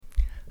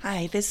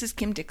Hi, this is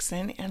Kim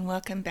Dixon, and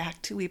welcome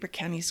back to Weber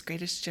County's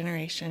Greatest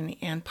Generation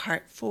and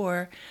Part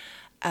 4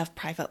 of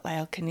Private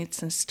Lyle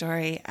Knutson's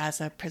story as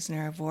a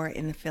prisoner of war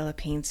in the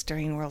Philippines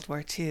during World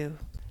War II.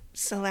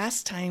 So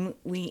last time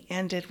we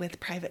ended with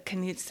Private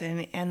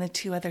Knutson and the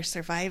two other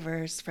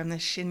survivors from the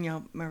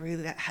Shinyo Maru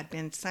that had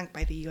been sunk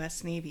by the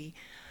U.S. Navy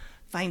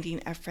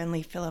finding a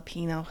friendly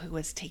Filipino who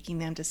was taking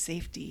them to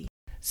safety.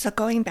 So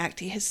going back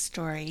to his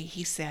story,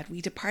 he said,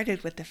 "We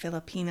departed with the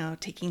Filipino,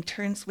 taking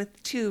turns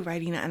with two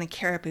riding on a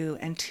caribou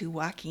and two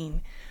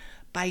walking.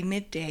 By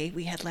midday,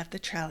 we had left the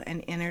trail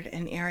and entered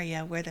an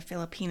area where the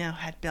Filipino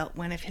had built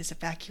one of his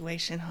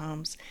evacuation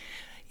homes.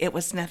 It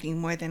was nothing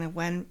more than a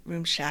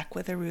one-room shack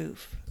with a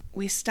roof.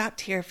 We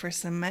stopped here for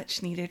some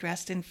much-needed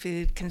rest and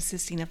food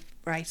consisting of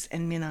rice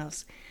and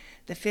minnows.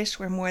 The fish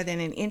were more than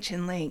an inch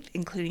in length,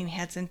 including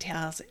heads and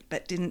tails,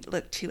 but didn't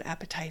look too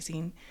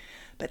appetizing.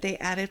 But they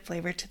added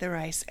flavor to the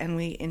rice, and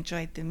we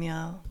enjoyed the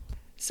meal."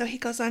 So he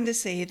goes on to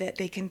say that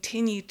they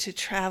continued to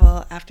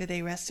travel after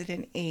they rested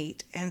and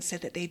ate, and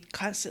said that they'd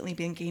constantly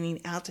been gaining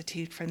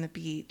altitude from the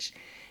beach.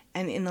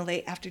 And in the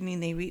late afternoon,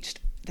 they reached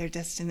their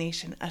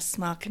destination, a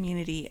small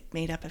community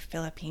made up of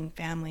Philippine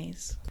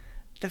families.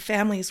 The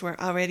families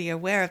were already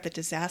aware of the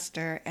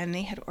disaster, and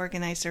they had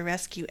organized a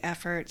rescue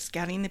effort,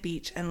 scouting the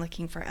beach and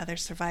looking for other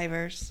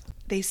survivors.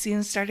 They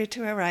soon started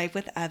to arrive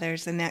with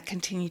others, and that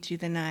continued through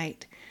the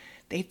night.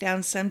 They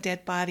found some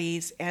dead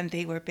bodies, and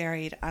they were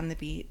buried on the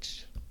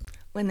beach.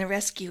 When the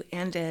rescue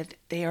ended,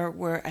 there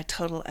were a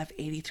total of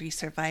 83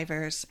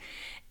 survivors.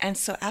 And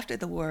so after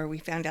the war, we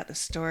found out the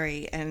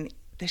story, and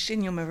the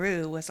Shinyo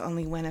Maru was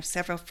only one of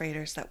several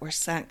freighters that were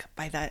sunk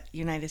by the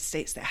United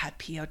States that had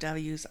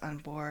POWs on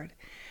board.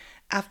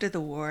 After the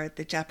war,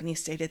 the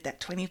Japanese stated that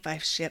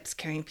 25 ships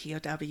carrying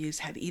POWs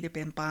had either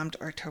been bombed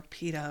or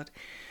torpedoed,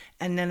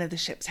 and none of the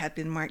ships had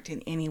been marked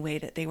in any way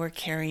that they were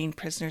carrying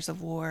prisoners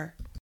of war.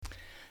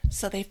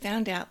 So they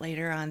found out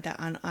later on that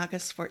on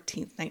August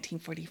 14,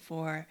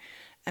 1944,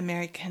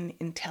 American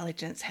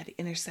intelligence had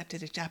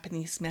intercepted a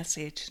Japanese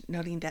message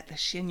noting that the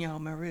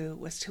Shinyo Maru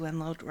was to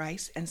unload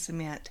rice and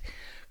cement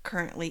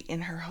currently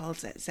in her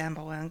holds at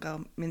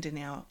Zamboanga,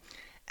 Mindanao,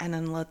 and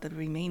unload the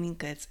remaining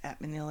goods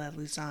at Manila,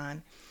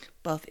 Luzon,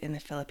 both in the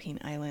Philippine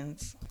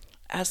Islands.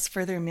 As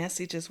further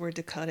messages were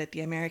decoded,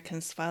 the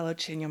Americans followed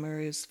Shinyo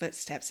Maru's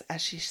footsteps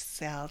as she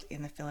sailed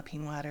in the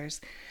Philippine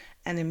waters,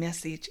 and a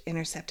message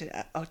intercepted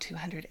at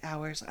 0200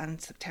 hours on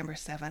September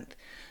 7th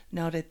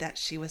noted that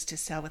she was to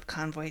sail with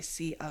convoy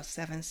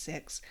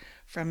C-076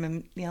 from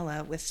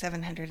Manila with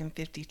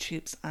 750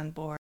 troops on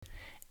board.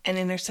 An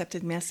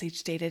intercepted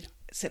message dated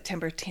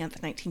September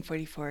 10th,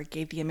 1944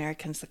 gave the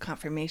Americans the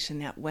confirmation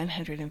that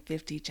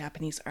 150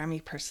 Japanese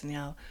Army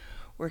personnel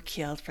were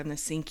killed from the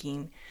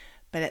sinking,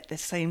 but at the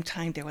same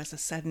time there was a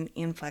sudden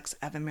influx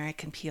of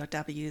American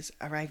POWs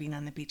arriving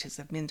on the beaches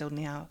of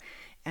Mindanao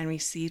and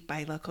received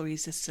by local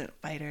resistance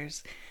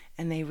fighters,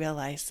 and they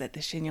realized that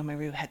the Shinyo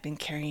Maru had been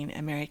carrying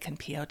American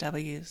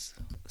POWs.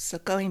 So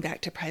going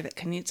back to Private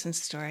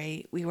Knutson's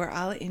story, we were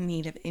all in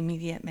need of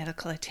immediate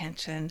medical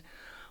attention.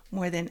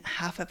 More than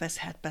half of us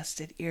had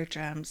busted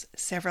eardrums.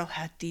 Several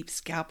had deep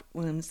scalp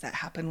wounds that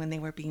happened when they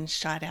were being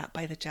shot at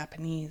by the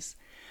Japanese.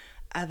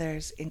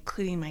 Others,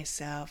 including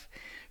myself,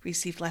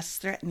 received less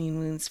threatening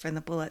wounds from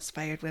the bullets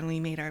fired when we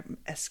made our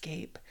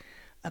escape.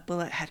 A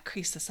bullet had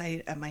creased the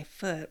side of my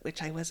foot,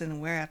 which I wasn't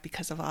aware of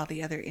because of all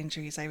the other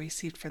injuries I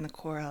received from the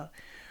quarrel.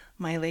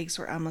 My legs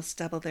were almost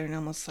double their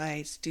normal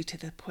size due to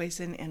the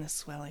poison and the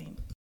swelling.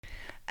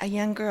 A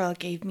young girl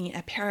gave me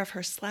a pair of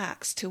her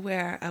slacks to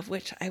wear, of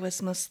which I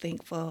was most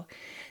thankful.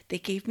 They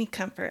gave me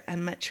comfort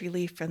and much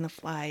relief from the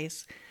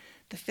flies.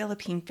 The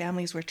Philippine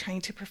families were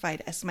trying to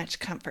provide as much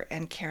comfort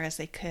and care as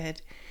they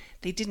could.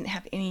 They didn't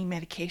have any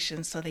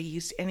medication, so they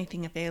used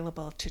anything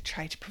available to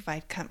try to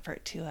provide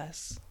comfort to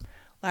us.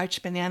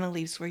 Large banana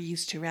leaves were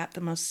used to wrap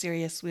the most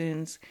serious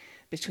wounds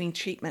between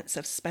treatments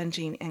of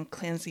sponging and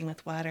cleansing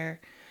with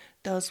water.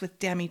 Those with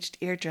damaged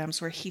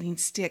eardrums were heating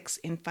sticks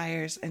in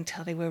fires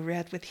until they were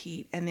red with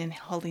heat and then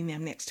holding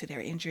them next to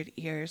their injured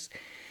ears.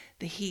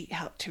 The heat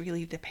helped to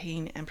relieve the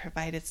pain and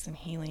provided some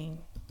healing.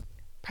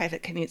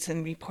 Private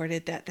Knutson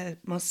reported that the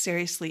most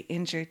seriously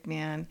injured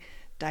man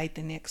died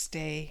the next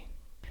day.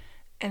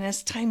 And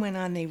as time went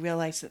on, they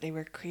realized that they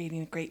were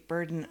creating a great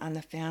burden on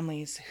the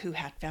families who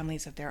had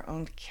families of their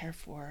own to care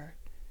for.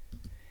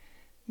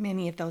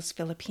 Many of those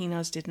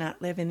Filipinos did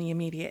not live in the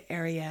immediate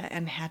area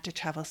and had to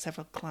travel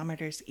several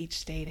kilometers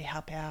each day to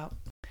help out.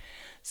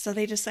 So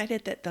they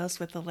decided that those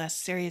with the less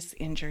serious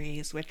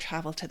injuries would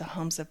travel to the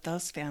homes of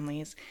those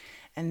families,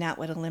 and that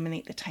would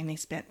eliminate the time they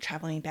spent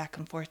traveling back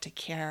and forth to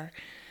care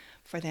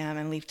for them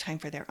and leave time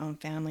for their own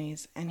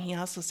families. And he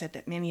also said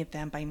that many of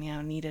them by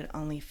now needed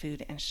only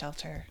food and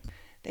shelter.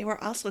 They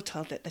were also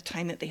told that the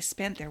time that they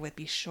spent there would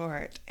be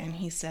short, and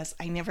he says,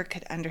 "I never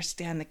could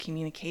understand the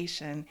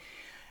communication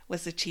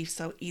was achieved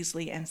so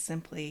easily and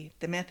simply.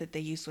 The method they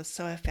used was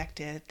so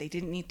effective. They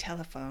didn't need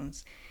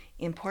telephones.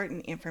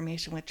 Important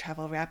information would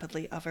travel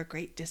rapidly over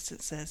great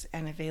distances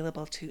and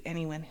available to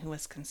anyone who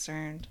was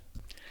concerned."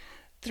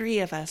 3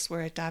 of us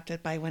were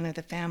adopted by one of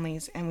the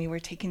families, and we were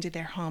taken to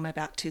their home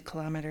about 2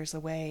 kilometers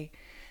away.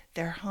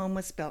 Their home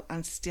was built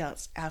on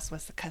stilts, as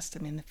was the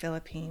custom in the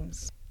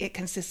Philippines. It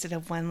consisted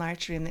of one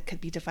large room that could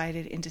be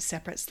divided into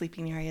separate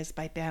sleeping areas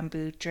by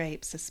bamboo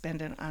drapes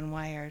suspended on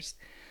wires.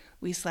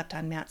 We slept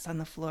on mats on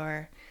the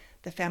floor.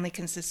 The family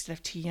consisted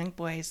of 2 young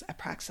boys,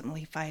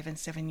 approximately 5 and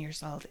 7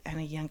 years old, and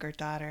a younger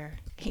daughter.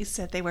 He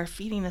said they were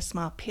feeding a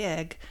small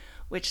pig,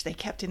 which they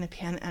kept in a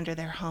pen under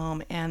their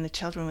home, and the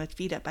children would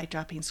feed it by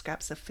dropping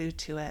scraps of food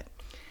to it.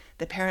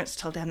 The parents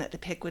told them that the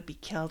pig would be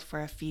killed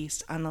for a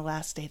feast on the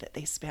last day that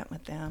they spent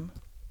with them.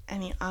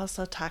 And he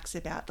also talks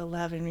about the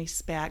love and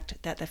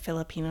respect that the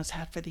Filipinos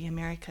had for the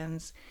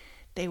Americans.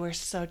 They were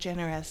so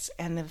generous,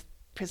 and the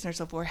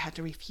prisoners of war had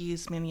to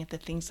refuse many of the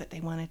things that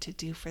they wanted to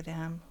do for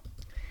them.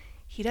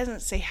 He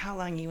doesn't say how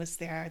long he was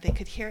there. They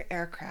could hear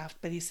aircraft,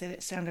 but he said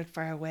it sounded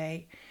far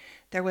away.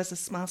 There was a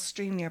small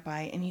stream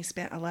nearby, and he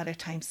spent a lot of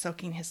time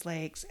soaking his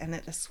legs, and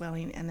that the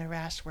swelling and the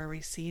rash were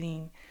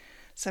receding.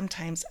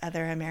 Sometimes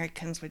other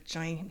Americans would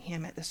join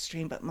him at the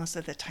stream, but most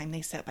of the time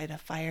they sat by the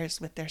fires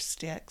with their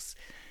sticks,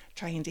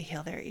 trying to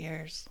heal their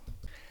ears.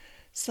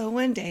 So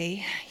one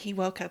day, he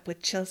woke up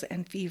with chills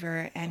and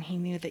fever, and he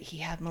knew that he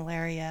had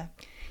malaria.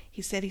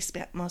 He said he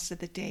spent most of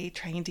the day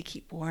trying to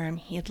keep warm.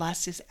 He had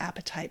lost his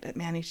appetite, but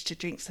managed to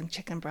drink some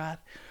chicken broth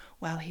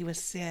while he was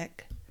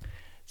sick.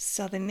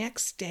 So the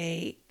next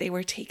day, they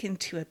were taken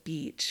to a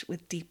beach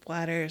with deep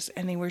waters,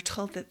 and they were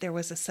told that there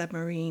was a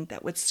submarine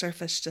that would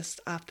surface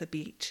just off the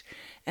beach,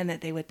 and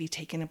that they would be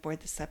taken aboard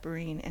the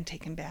submarine and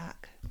taken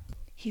back.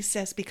 He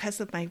says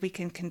because of my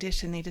weakened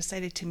condition, they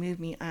decided to move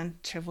me on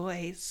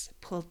travois,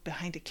 pulled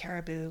behind a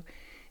caribou.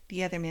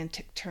 The other men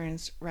took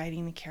turns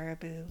riding the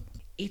caribou.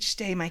 Each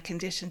day my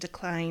condition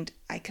declined.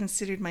 I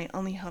considered my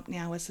only hope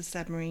now was the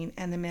submarine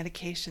and the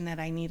medication that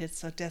I needed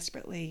so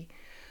desperately.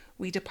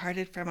 We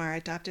departed from our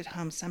adopted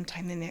home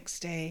sometime the next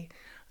day.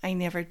 I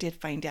never did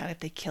find out if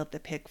they killed the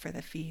pig for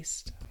the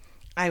feast.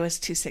 I was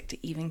too sick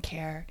to even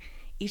care.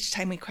 Each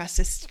time we crossed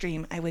the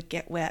stream, I would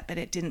get wet, but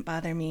it didn't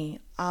bother me.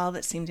 All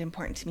that seemed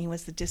important to me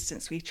was the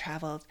distance we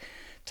traveled,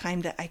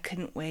 time that I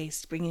couldn't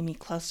waste, bringing me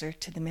closer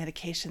to the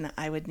medication that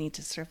I would need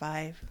to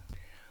survive.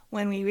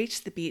 When we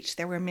reached the beach,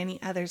 there were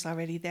many others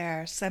already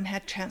there. Some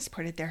had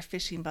transported their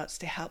fishing boats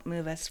to help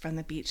move us from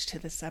the beach to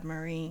the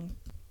submarine.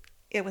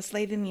 It was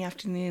late in the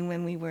afternoon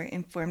when we were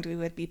informed we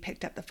would be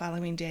picked up the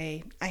following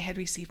day. I had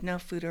received no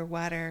food or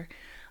water.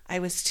 I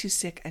was too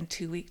sick and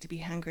too weak to be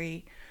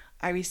hungry.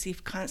 I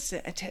received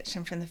constant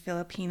attention from the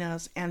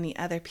Filipinos and the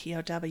other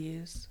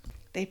POWs.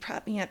 They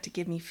propped me up to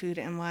give me food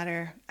and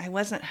water. I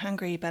wasn't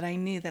hungry, but I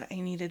knew that I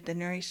needed the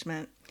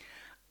nourishment.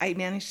 I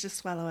managed to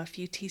swallow a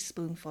few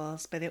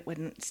teaspoonfuls, but it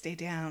wouldn't stay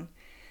down.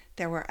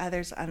 There were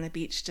others on the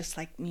beach just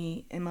like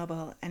me,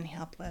 immobile and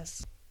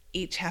helpless,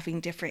 each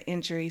having different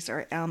injuries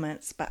or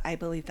ailments, but I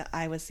believe that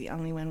I was the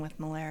only one with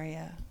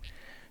malaria.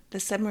 The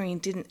submarine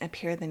didn't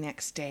appear the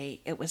next day.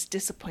 It was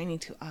disappointing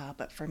to all,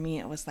 but for me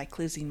it was like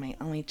losing my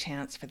only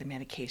chance for the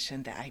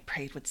medication that I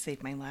prayed would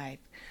save my life.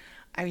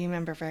 I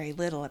remember very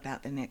little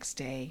about the next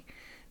day.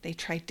 They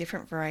tried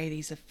different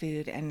varieties of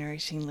food and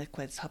nourishing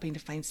liquids, hoping to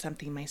find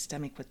something my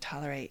stomach would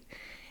tolerate.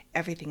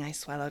 Everything I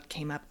swallowed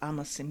came up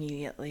almost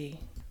immediately.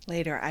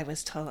 Later, I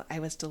was told I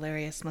was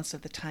delirious most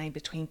of the time.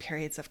 Between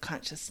periods of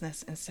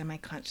consciousness and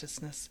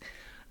semi-consciousness,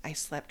 I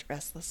slept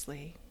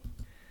restlessly.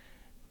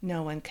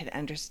 No one could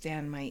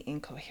understand my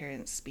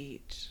incoherent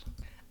speech.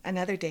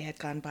 Another day had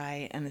gone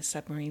by, and the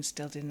submarine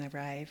still didn't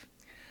arrive.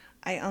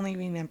 I only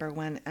remember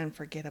one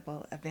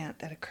unforgettable event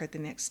that occurred the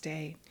next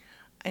day.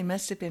 I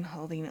must have been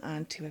holding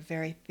on to a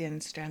very thin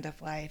strand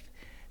of life,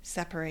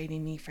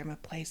 separating me from a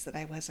place that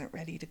I wasn't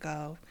ready to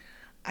go.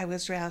 I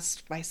was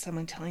roused by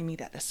someone telling me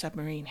that the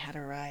submarine had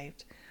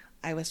arrived.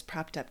 I was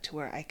propped up to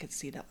where I could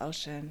see the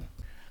ocean.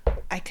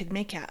 I could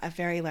make out a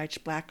very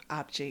large black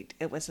object.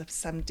 It was of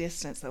some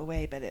distance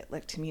away, but it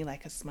looked to me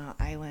like a small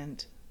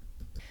island.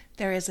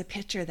 There is a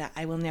picture that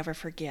I will never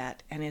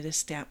forget, and it is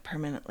stamped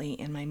permanently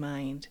in my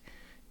mind.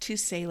 2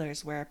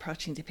 sailors were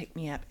approaching to pick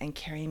me up and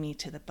carry me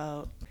to the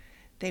boat.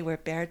 They were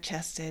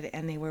bare-chested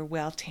and they were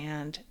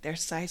well-tanned. Their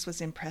size was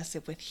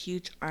impressive, with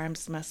huge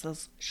arms,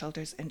 muscles,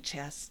 shoulders, and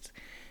chests.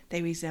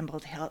 They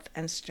resembled health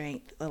and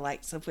strength, the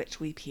likes of which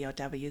we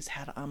POWs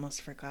had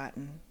almost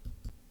forgotten.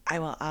 I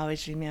will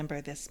always remember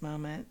this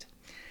moment.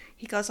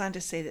 He goes on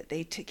to say that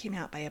they took him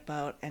out by a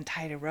boat and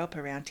tied a rope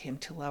around him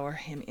to lower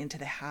him into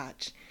the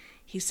hatch.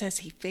 He says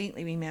he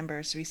faintly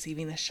remembers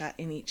receiving a shot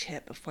in each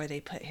hip before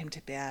they put him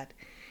to bed.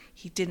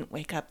 He didn't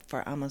wake up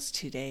for almost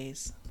 2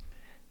 days.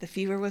 The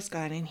fever was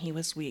gone and he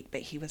was weak,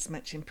 but he was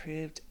much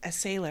improved. A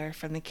sailor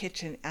from the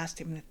kitchen asked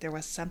him if there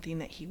was something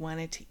that he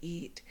wanted to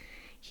eat.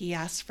 He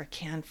asked for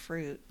canned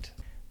fruit.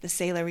 The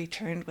sailor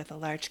returned with a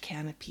large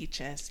can of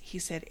peaches. He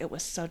said it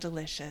was so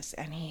delicious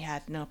and he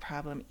had no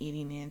problem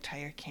eating the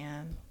entire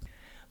can.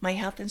 My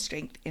health and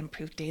strength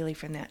improved daily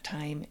from that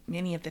time.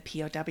 Many of the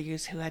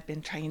POWs who had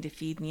been trying to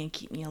feed me and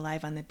keep me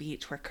alive on the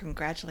beach were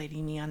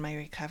congratulating me on my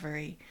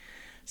recovery.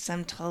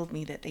 Some told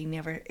me that they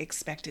never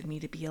expected me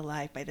to be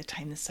alive by the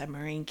time the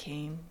submarine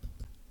came.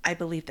 I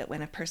believe that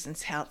when a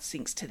person's health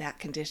sinks to that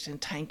condition,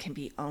 time can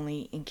be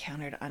only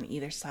encountered on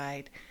either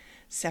side,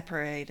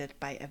 separated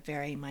by a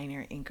very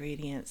minor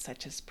ingredient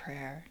such as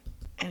prayer.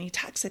 And he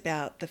talks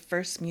about the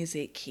first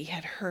music he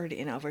had heard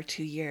in over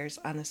 2 years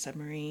on the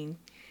submarine.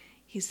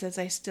 He says,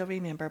 I still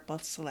remember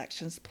both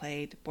selections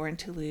played, Born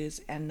to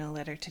Lose and No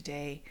Letter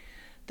Today.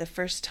 The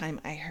first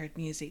time I heard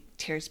music,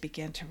 tears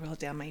began to roll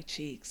down my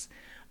cheeks.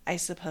 I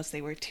suppose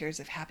they were tears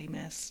of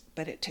happiness,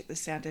 but it took the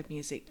sound of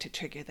music to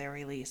trigger their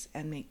release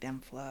and make them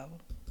flow.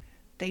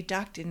 They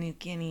docked in New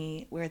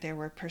Guinea, where there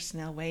were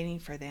personnel waiting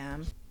for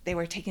them. They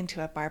were taken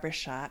to a barber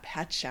shop,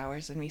 had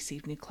showers, and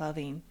received new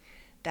clothing.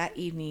 That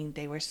evening,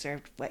 they were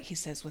served what he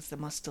says was the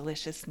most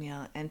delicious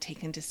meal and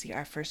taken to see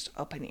our first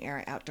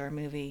open-air outdoor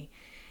movie.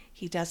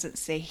 He doesn't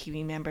say he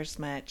remembers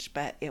much,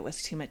 but it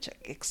was too much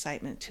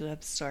excitement to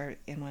absorb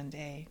in one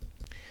day.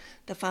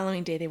 The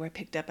following day, they were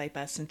picked up by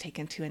bus and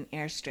taken to an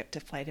airstrip to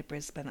fly to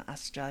Brisbane,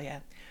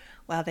 Australia.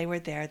 While they were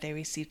there, they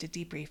received a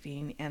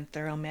debriefing and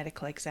thorough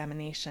medical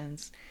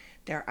examinations.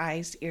 Their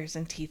eyes, ears,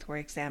 and teeth were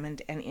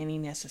examined, and any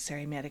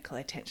necessary medical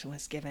attention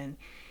was given.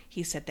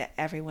 He said that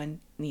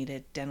everyone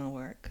needed dental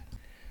work.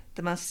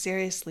 The most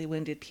seriously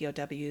wounded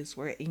POWs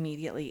were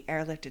immediately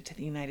airlifted to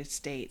the United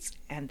States,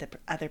 and the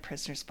other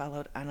prisoners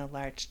followed on a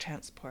large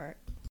transport.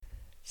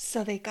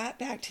 So they got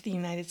back to the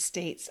United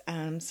States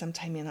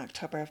sometime in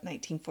October of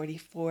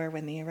 1944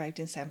 when they arrived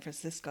in San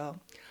Francisco.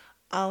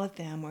 All of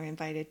them were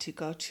invited to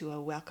go to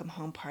a welcome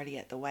home party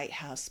at the White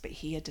House, but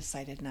he had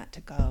decided not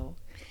to go.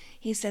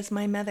 He says,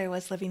 my mother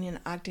was living in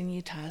Ogden,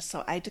 Utah,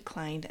 so I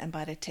declined and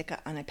bought a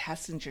ticket on a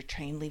passenger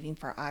train leaving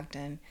for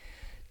Ogden.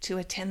 To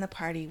attend the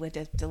party would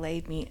have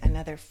delayed me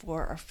another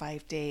 4 or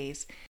 5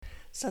 days.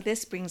 So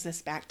this brings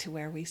us back to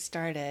where we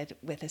started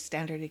with a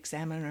Standard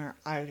Examiner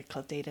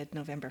article dated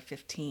November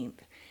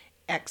 15th.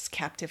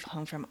 Ex-captive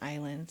home from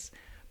islands.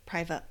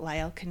 Private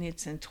Lyle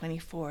Knudsen,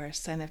 24,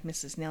 son of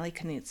Mrs. Nellie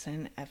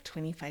Knudsen of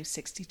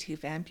 2562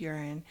 Van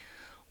Buren,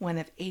 one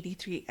of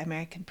 83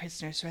 American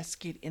prisoners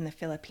rescued in the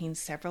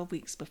Philippines several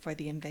weeks before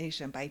the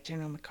invasion by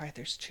General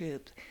MacArthur's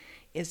troops,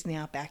 is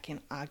now back in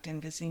Ogden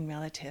visiting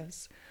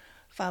relatives.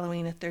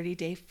 Following a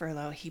 30-day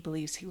furlough, he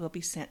believes he will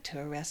be sent to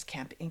a rest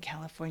camp in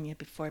California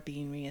before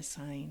being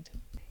reassigned.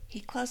 He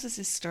closes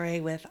his story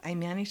with, I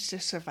managed to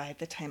survive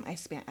the time I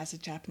spent as a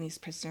Japanese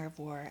prisoner of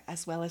war,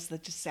 as well as the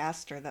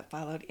disaster that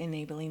followed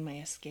enabling my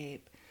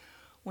escape.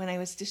 When I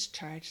was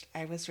discharged,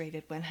 I was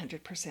rated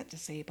 100%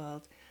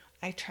 disabled.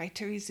 I tried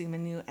to resume a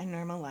new and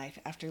normal life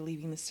after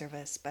leaving the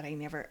service, but I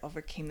never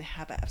overcame the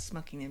habit of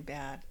smoking in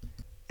bed.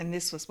 And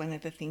this was one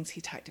of the things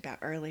he talked about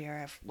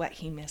earlier of what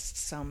he missed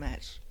so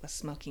much was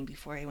smoking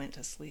before he went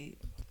to sleep.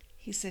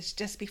 He says,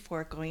 just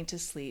before going to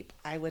sleep,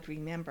 I would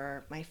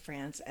remember my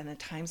friends and the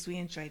times we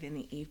enjoyed in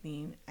the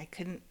evening. I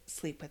couldn't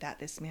sleep without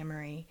this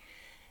memory,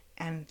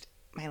 and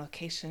my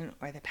location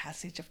or the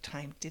passage of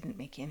time didn't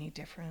make any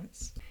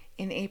difference.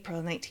 In April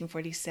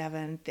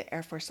 1947, the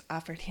Air Force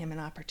offered him an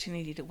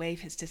opportunity to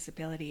waive his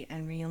disability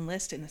and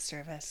re-enlist in the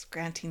service,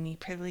 granting me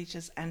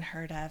privileges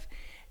unheard of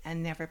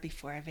and never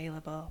before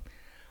available.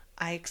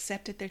 I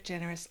accepted their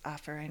generous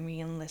offer and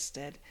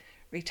re-enlisted,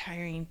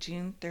 retiring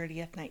June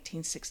 30th,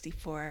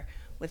 1964,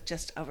 with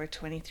just over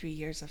 23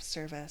 years of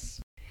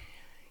service.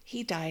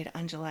 He died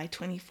on July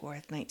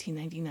 24th,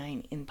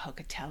 1999, in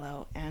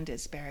Pocatello and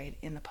is buried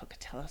in the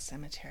Pocatello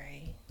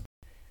Cemetery.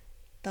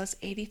 Those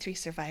 83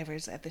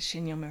 survivors of the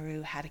Shinyo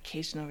Maru had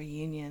occasional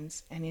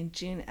reunions, and in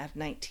June of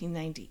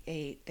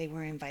 1998, they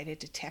were invited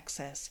to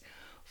Texas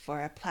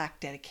for a plaque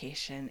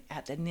dedication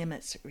at the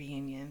Nimitz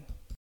reunion.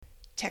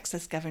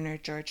 Texas Governor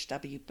George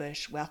W.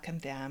 Bush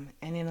welcomed them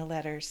and in a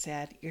letter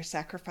said, your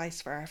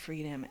sacrifice for our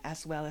freedom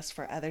as well as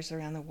for others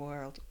around the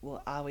world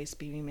will always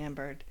be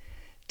remembered.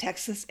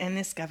 Texas and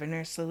this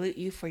governor salute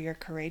you for your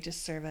courageous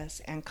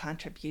service and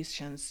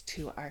contributions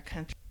to our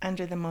country.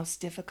 Under the most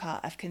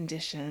difficult of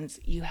conditions,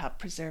 you help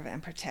preserve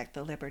and protect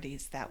the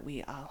liberties that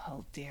we all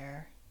hold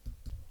dear.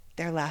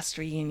 Their last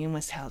reunion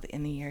was held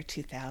in the year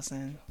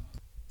 2000.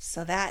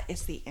 So that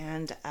is the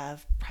end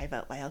of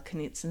Private Lyle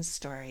Knudsen's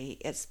story.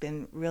 It's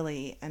been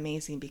really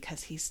amazing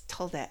because he's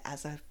told it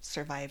as a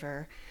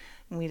survivor,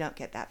 and we don't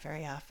get that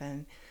very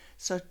often.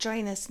 So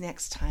join us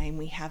next time.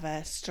 We have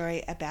a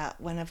story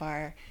about one of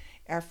our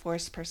Air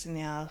Force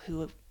personnel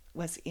who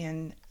was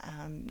in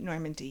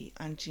Normandy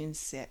on June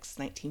 6,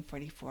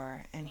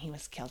 1944, and he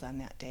was killed on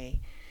that day.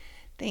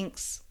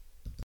 Thanks.